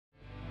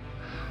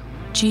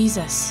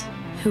Jesus,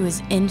 who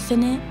is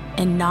infinite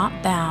and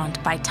not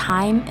bound by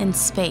time and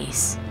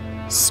space,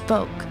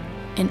 spoke,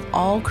 and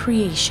all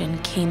creation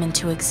came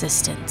into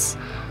existence.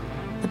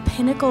 The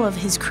pinnacle of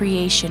his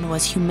creation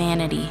was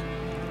humanity,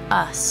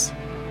 us,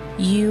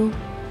 you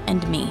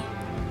and me.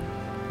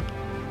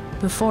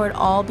 Before it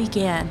all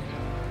began,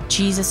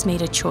 Jesus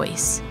made a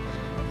choice,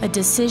 a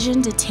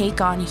decision to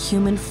take on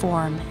human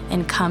form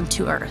and come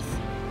to earth.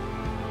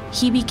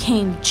 He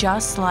became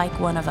just like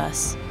one of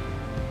us.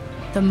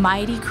 The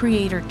mighty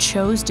Creator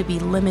chose to be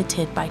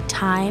limited by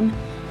time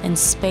and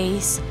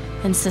space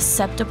and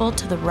susceptible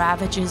to the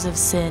ravages of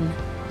sin,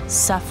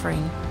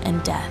 suffering,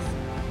 and death.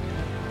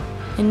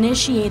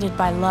 Initiated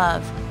by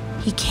love,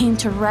 he came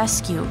to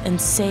rescue and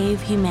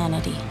save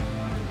humanity.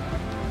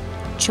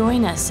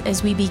 Join us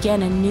as we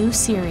begin a new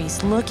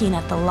series looking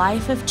at the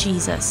life of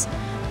Jesus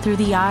through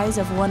the eyes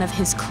of one of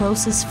his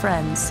closest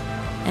friends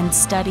and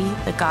study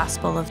the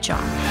Gospel of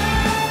John.